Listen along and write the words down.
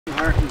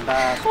hurting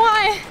bad.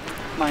 Why?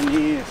 My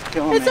knee is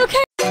killing me. It's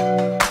okay.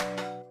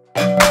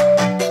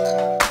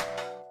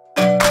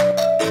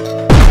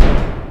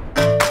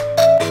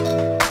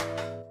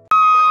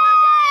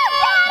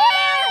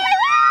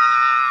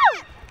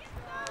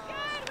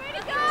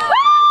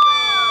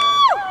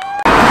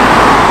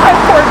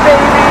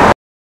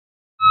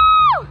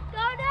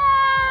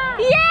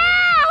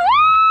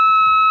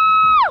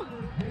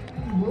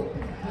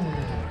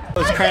 I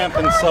was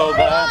cramping so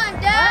bad. Come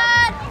on,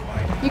 Dad!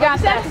 You got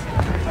this.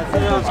 I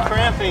said I was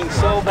cramping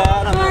so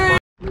bad. I'm Right.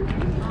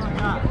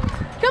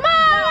 Come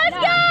on, let's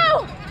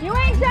go! You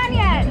ain't done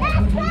yet.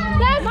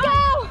 Let's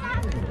go!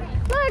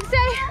 Look,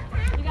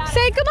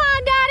 say come on,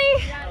 Daddy.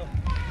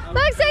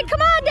 Look, say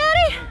come on,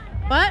 Daddy.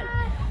 What?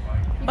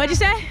 What'd you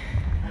say?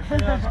 I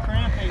said I was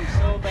cramping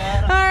so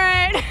bad. All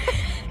right.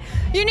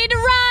 You need to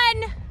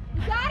run.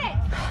 You got it!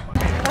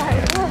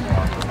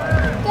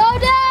 Go,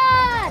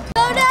 Dad!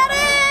 Go, Daddy!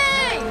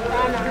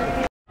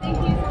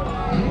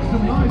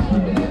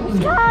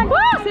 Woo!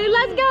 Say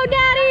let's go,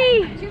 Daddy.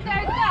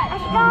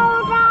 Let's go,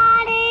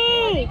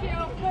 Daddy.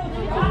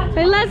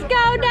 Say let's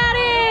go,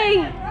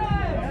 Daddy.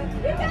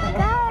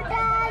 Go,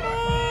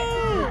 Daddy!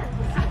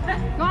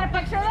 You want a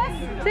picture of this?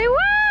 Say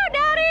woo,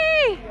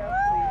 Daddy.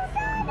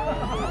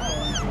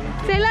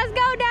 Say let's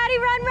go, Daddy.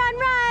 Run, run,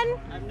 run.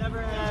 I've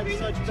never had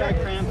such bad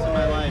cramps in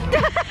my life.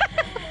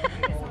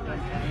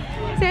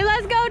 Say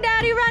let's go,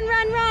 Daddy. Run,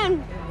 run,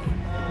 run.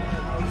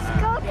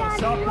 Go,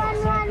 Daddy! Run,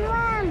 run,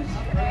 run!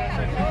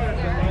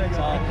 It's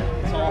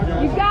all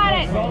You got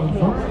it. Go,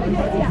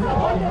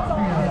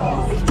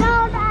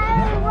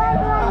 Daddy! Run,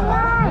 run,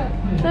 run!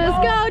 Let's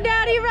go,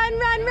 Daddy. Run,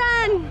 run,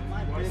 run.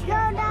 Let's go,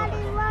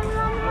 Daddy! Run,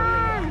 run,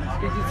 run!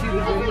 Did you see the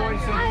video I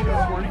sent you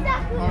this morning?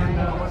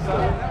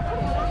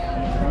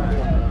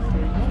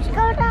 Let's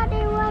go,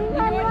 Daddy! Run,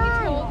 run,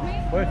 run!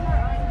 What?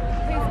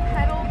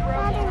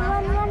 Daddy,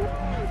 run, run!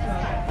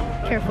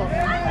 Careful.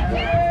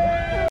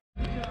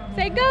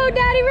 Say go,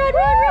 Daddy. Run,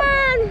 run,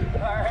 run.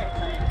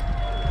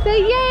 Say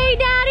yay,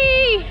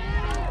 Daddy.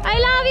 I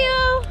love you.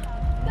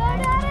 Go,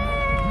 Daddy!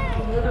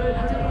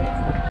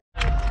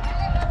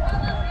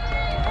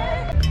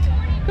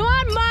 Come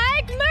on,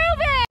 Mike.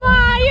 Move it. Come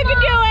on, you can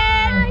do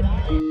it.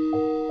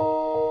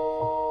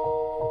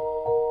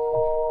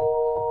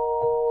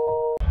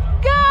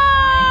 Go.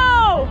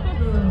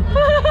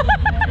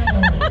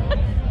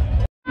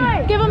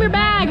 Give him your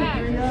bag.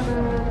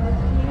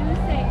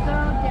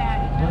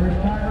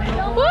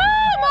 Woo,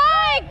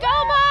 Mike. Go,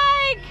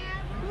 Mike.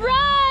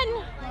 Run.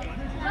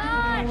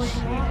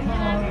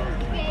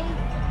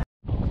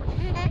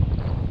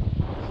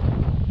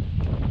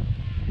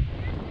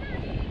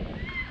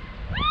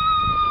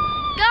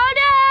 Go,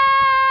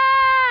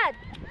 Dad.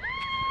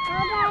 Go,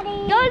 Daddy!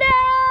 Go,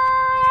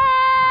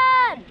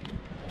 Dad.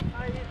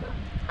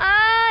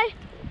 Hi.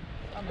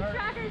 The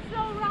tracker's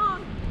so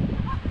wrong.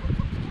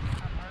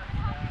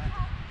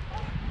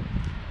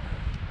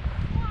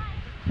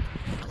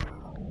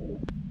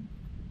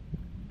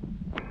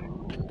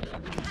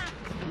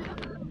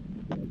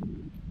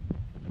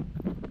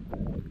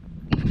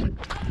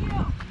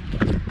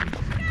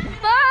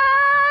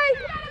 Bye.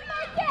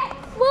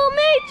 We'll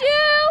meet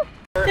you.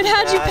 And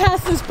how'd you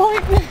pass this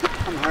point?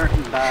 I'm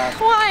hurting bad.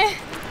 Why?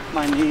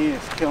 My knee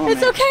is killing me.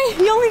 It's okay.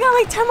 You only got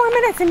like 10 more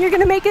minutes and you're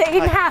gonna make it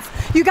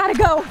 8.5. You gotta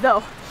go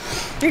though.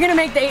 You're gonna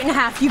make the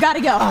 8.5. You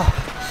gotta go.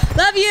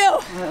 Love you.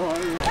 I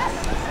love you.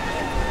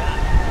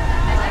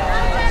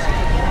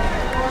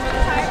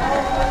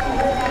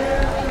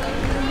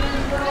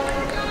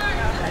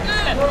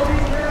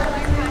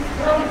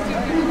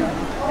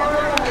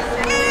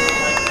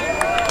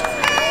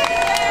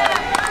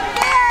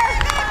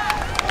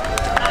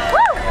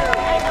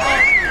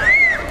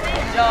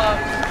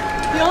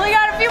 You only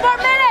got a few more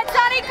minutes,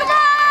 honey. Come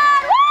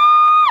on!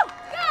 Woo!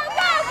 Go,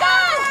 go, go!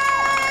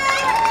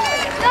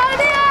 Go,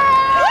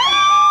 Dad! Woo!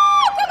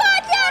 Come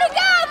on, Daddy!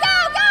 Go, go,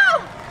 go!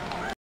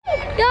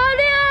 Go,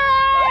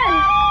 Dad!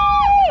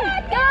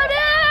 Go,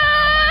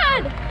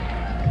 Dad!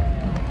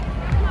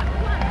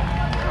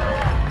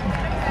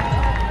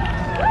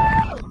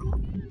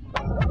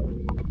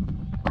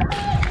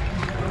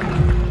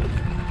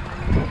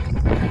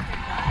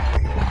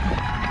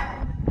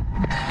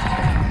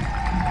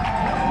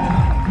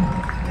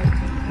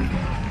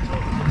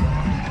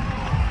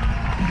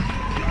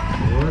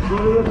 Let's go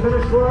to the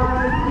finish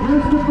line.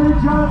 Christopher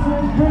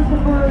Johnson.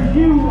 Christopher,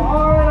 you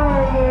are an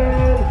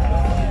Ironman.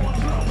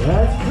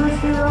 That's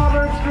Christy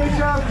Roberts. Great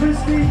job,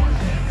 Christy.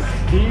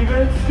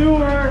 Steven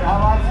Stewart. How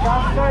about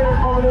Scott Snyder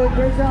coming in?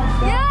 Great job,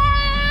 Scott.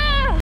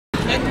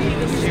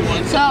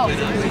 So,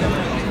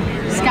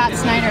 Scott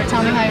Snyder,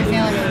 tell me how you're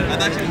feeling.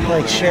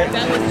 Like shit.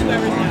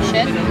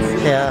 Shit?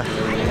 Yeah.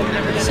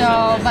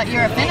 So, but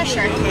you're a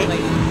finisher.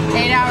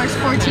 8 hours,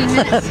 14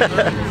 minutes.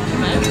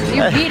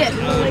 You beat it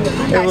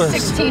by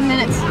 16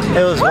 minutes.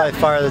 It was by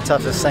far the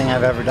toughest thing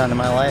I've ever done in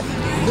my life.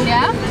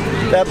 Yeah?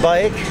 That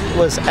bike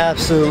was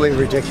absolutely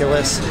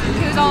ridiculous.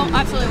 It was all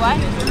absolutely what?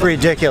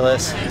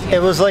 Ridiculous.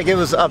 It was like it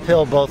was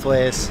uphill both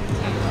ways.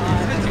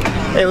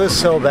 It was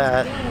so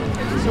bad.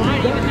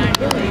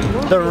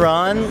 The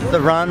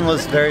run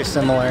was very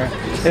similar.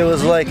 It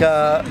was like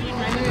oh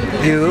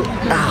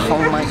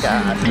my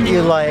god,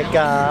 you like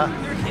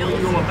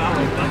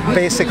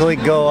basically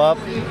go up,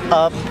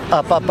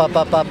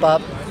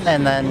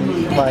 and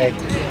then like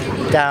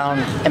down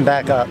and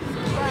back up.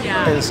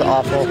 It was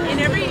awful.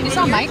 You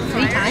saw Mike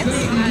 3 times?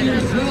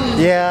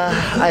 Yeah,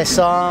 I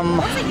saw him.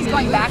 Looks like he's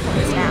going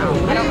backwards now.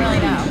 I don't really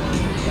know.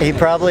 He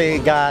probably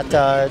got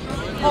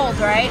Cold,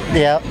 right?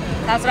 Yep.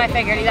 That's what I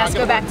figured. He has to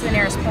go back to the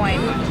nearest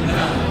point.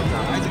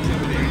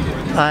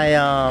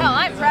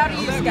 I'm proud of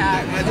you,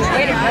 Scott.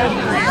 Way to go.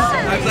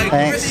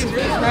 Thanks. All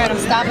right, I'm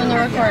stopping the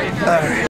recording.